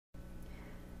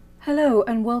Hello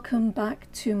and welcome back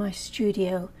to my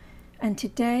studio, and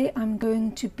today I'm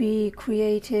going to be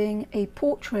creating a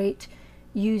portrait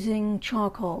using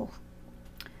charcoal.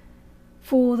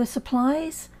 For the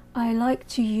supplies, I like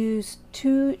to use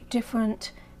two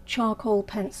different charcoal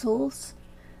pencils.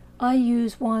 I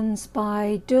use ones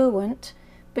by Derwent,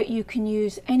 but you can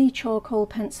use any charcoal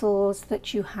pencils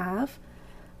that you have.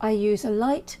 I use a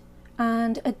light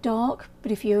and a dark,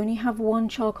 but if you only have one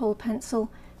charcoal pencil,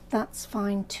 that's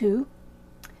fine too.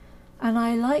 And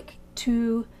I like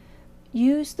to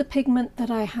use the pigment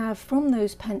that I have from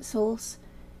those pencils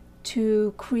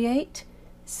to create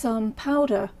some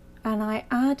powder, and I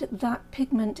add that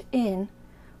pigment in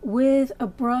with a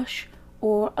brush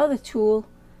or other tool,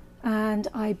 and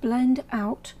I blend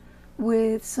out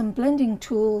with some blending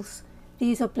tools.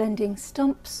 These are blending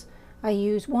stumps. I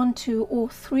use 1, 2 or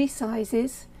 3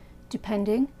 sizes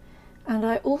depending. And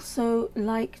I also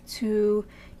like to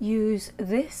use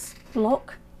this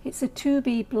block. It's a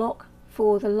 2B block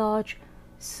for the large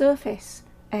surface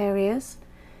areas,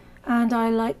 and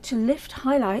I like to lift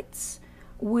highlights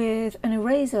with an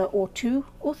eraser or 2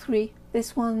 or 3.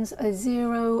 This one's a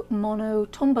 0 mono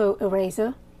Tombow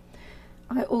eraser.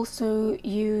 I also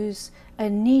use a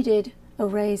kneaded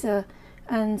eraser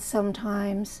and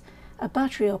sometimes a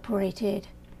battery operated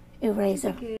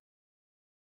eraser.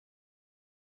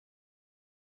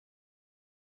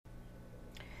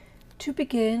 To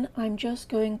begin, I'm just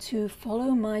going to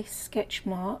follow my sketch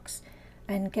marks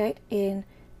and get in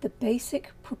the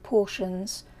basic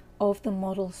proportions of the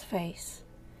model's face.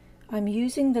 I'm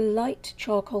using the light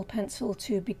charcoal pencil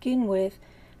to begin with,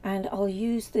 and I'll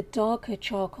use the darker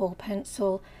charcoal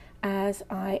pencil as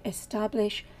I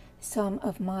establish some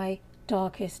of my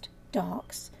darkest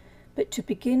darks. But to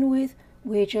begin with,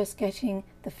 we're just getting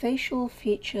the facial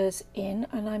features in,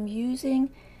 and I'm using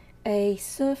a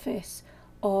surface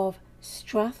of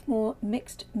Strathmore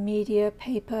mixed media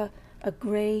paper, a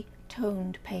grey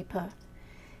toned paper.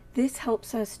 This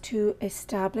helps us to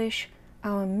establish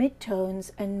our midtones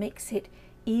and makes it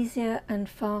easier and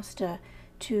faster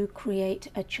to create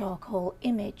a charcoal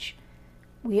image.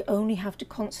 We only have to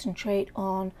concentrate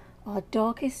on our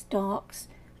darkest darks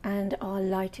and our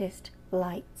lightest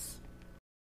lights.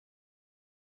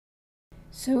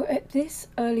 So at this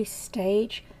early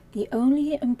stage, the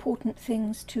only important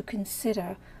things to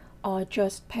consider are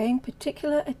just paying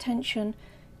particular attention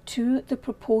to the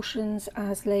proportions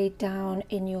as laid down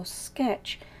in your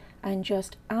sketch and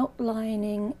just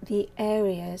outlining the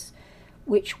areas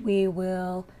which we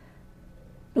will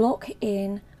block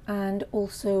in and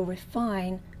also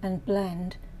refine and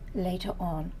blend later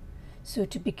on. So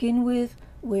to begin with,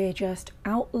 we're just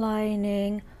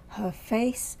outlining her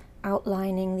face,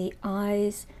 outlining the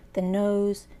eyes, the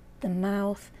nose, the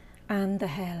mouth and the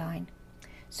hairline.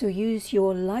 So use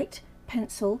your light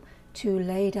pencil to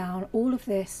lay down all of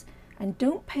this, and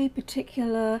don't pay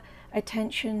particular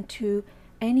attention to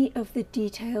any of the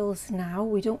details now.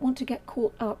 We don't want to get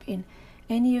caught up in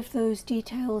any of those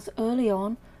details early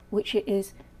on, which it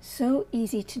is so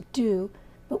easy to do,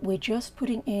 but we're just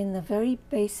putting in the very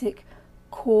basic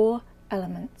core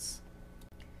elements.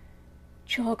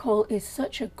 Charcoal is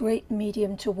such a great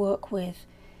medium to work with.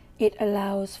 It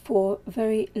allows for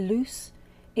very loose,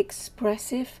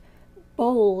 expressive,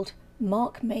 bold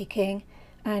mark making,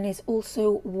 and is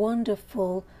also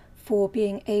wonderful for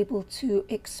being able to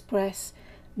express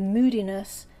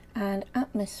moodiness and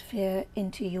atmosphere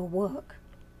into your work.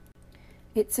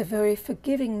 It's a very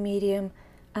forgiving medium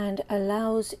and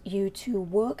allows you to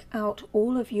work out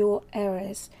all of your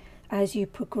errors as you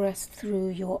progress through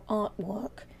your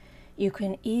artwork. You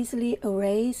can easily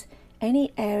erase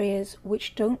any areas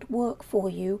which don't work for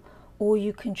you, or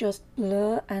you can just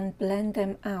blur and blend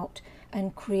them out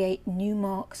and create new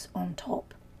marks on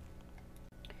top.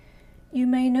 You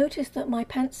may notice that my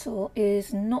pencil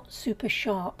is not super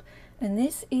sharp, and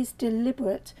this is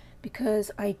deliberate because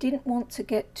I didn't want to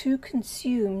get too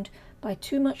consumed by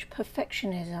too much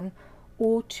perfectionism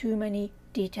or too many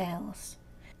details.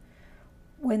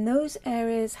 When those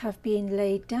areas have been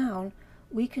laid down,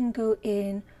 we can go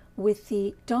in with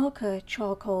the darker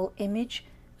charcoal image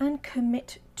and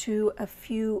commit to a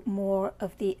few more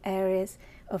of the areas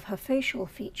of her facial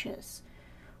features.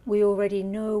 We already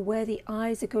know where the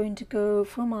eyes are going to go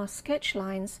from our sketch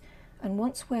lines, and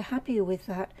once we're happy with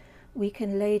that, we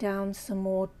can lay down some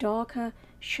more darker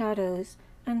shadows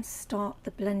and start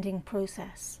the blending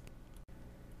process.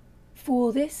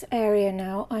 For this area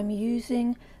now, I'm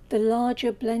using the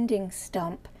larger blending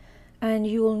stump, and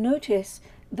you will notice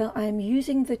that I'm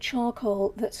using the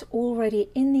charcoal that's already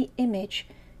in the image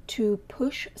to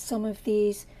push some of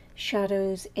these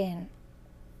shadows in.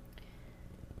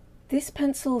 This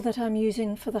pencil that I'm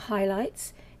using for the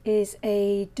highlights is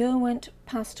a Derwent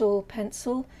pastel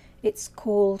pencil. It's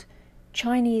called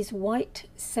Chinese White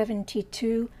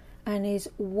 72 and is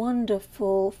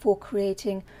wonderful for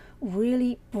creating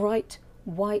really bright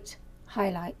white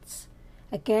highlights.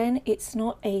 Again, it's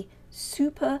not a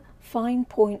super fine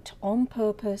point on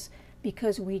purpose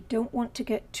because we don't want to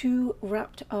get too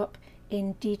wrapped up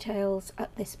in details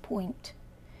at this point.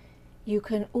 You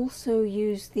can also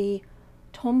use the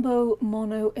Tombow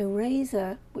mono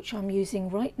eraser, which I'm using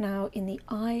right now in the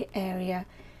eye area,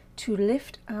 to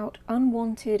lift out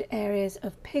unwanted areas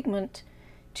of pigment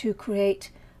to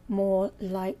create more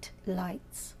light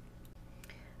lights.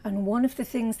 And one of the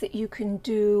things that you can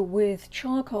do with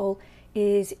charcoal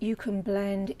is you can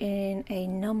blend in a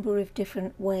number of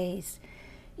different ways.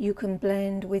 You can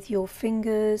blend with your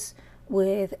fingers,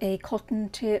 with a cotton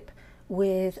tip,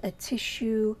 with a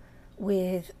tissue,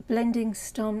 with blending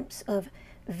stumps of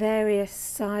various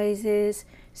sizes.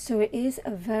 So it is a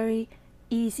very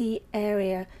easy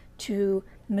area to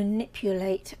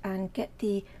manipulate and get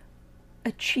the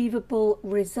achievable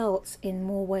results in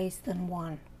more ways than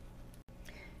one.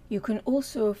 You can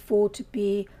also afford to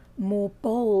be more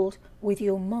bold with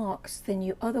your marks than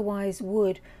you otherwise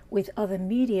would with other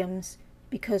mediums,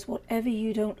 because whatever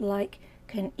you don't like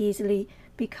can easily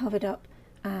be covered up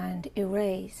and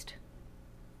erased.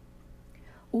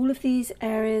 All of these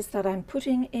areas that I'm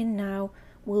putting in now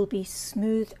will be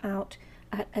smoothed out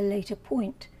at a later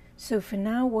point. So for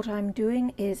now, what I'm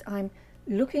doing is I'm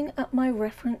looking at my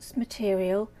reference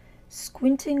material,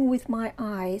 squinting with my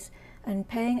eyes and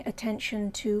paying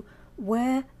attention to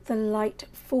where the light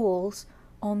falls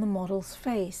on the model's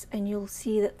face, and you'll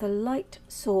see that the light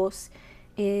source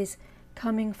is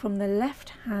coming from the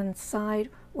left hand side,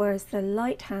 whereas the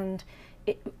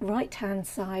right hand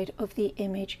side of the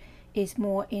image is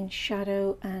more in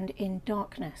shadow and in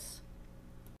darkness.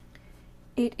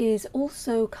 It is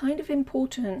also kind of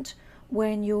important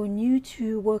when you're new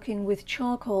to working with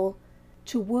charcoal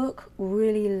to work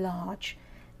really large.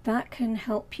 That can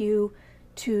help you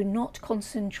to not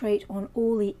concentrate on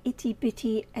all the itty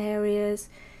bitty areas,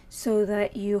 so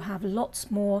that you have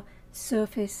lots more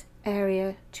surface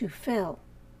area to fill.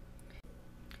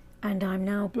 And I'm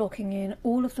now blocking in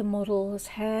all of the model's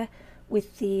hair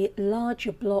with the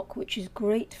larger block, which is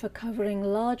great for covering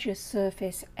larger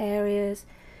surface areas,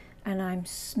 and I'm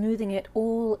smoothing it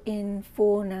all in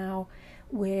for now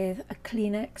with a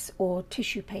Kleenex or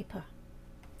tissue paper.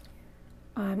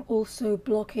 I'm also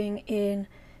blocking in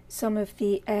some of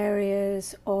the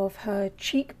areas of her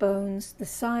cheekbones, the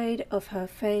side of her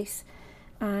face,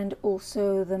 and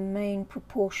also the main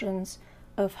proportions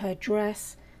of her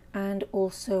dress and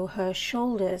also her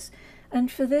shoulders. And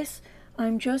for this,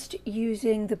 I'm just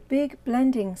using the big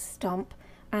blending stump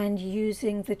and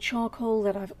using the charcoal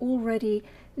that I've already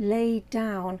laid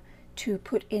down to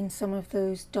put in some of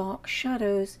those dark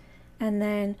shadows, and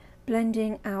then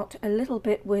blending out a little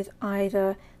bit with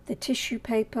either the tissue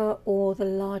paper or the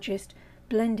largest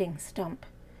blending stump.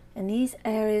 And these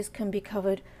areas can be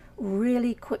covered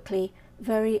really quickly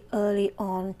very early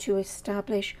on to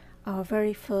establish our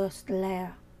very first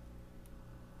layer.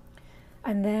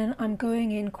 And then I'm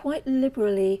going in quite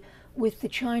liberally with the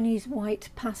Chinese White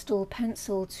pastel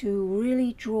pencil to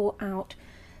really draw out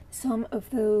some of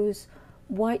those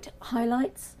white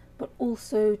highlights, but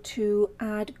also to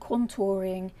add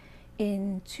contouring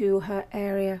into her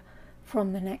area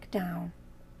from the neck down.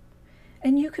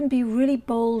 And you can be really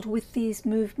bold with these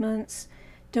movements.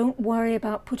 Don't worry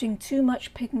about putting too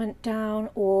much pigment down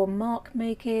or mark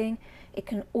making. It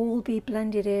can all be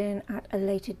blended in at a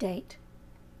later date.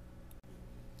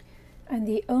 And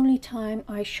the only time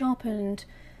I sharpened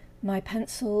my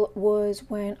pencil was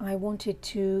when I wanted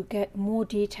to get more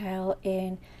detail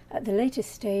in at the later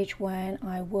stage when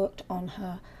I worked on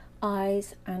her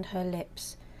eyes and her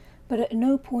lips. But at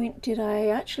no point did I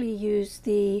actually use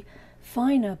the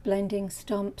finer blending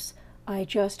stumps. I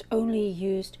just only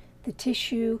used the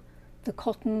tissue, the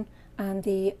cotton, and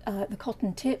the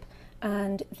cotton tip,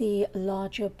 and the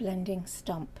larger blending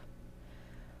stump.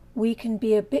 We can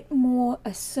be a bit more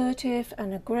assertive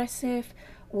and aggressive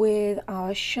with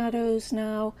our shadows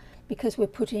now, because we're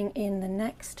putting in the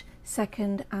next,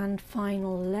 second and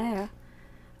final layer.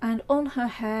 And on her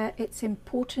hair, it's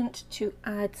important to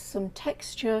add some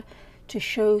texture to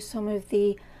show some of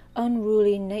the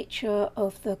unruly nature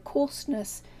of the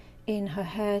coarseness in her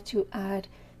hair, to add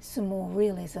some more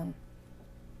realism.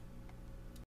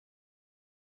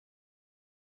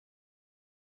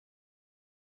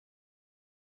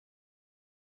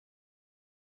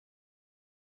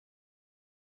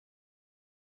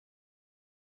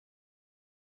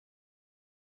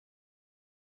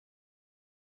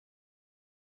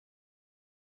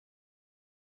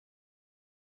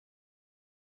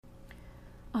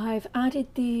 I've added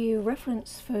the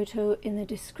reference photo in the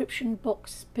description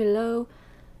box below,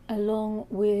 along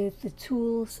with the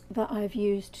tools that I've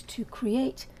used to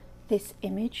create this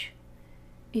image.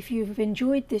 If you've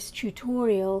enjoyed this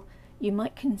tutorial, you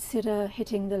might consider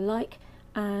hitting the like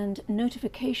and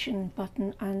notification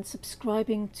button and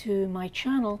subscribing to my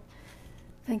channel.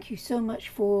 Thank you so much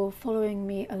for following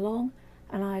me along,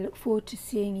 and I look forward to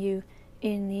seeing you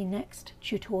in the next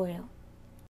tutorial.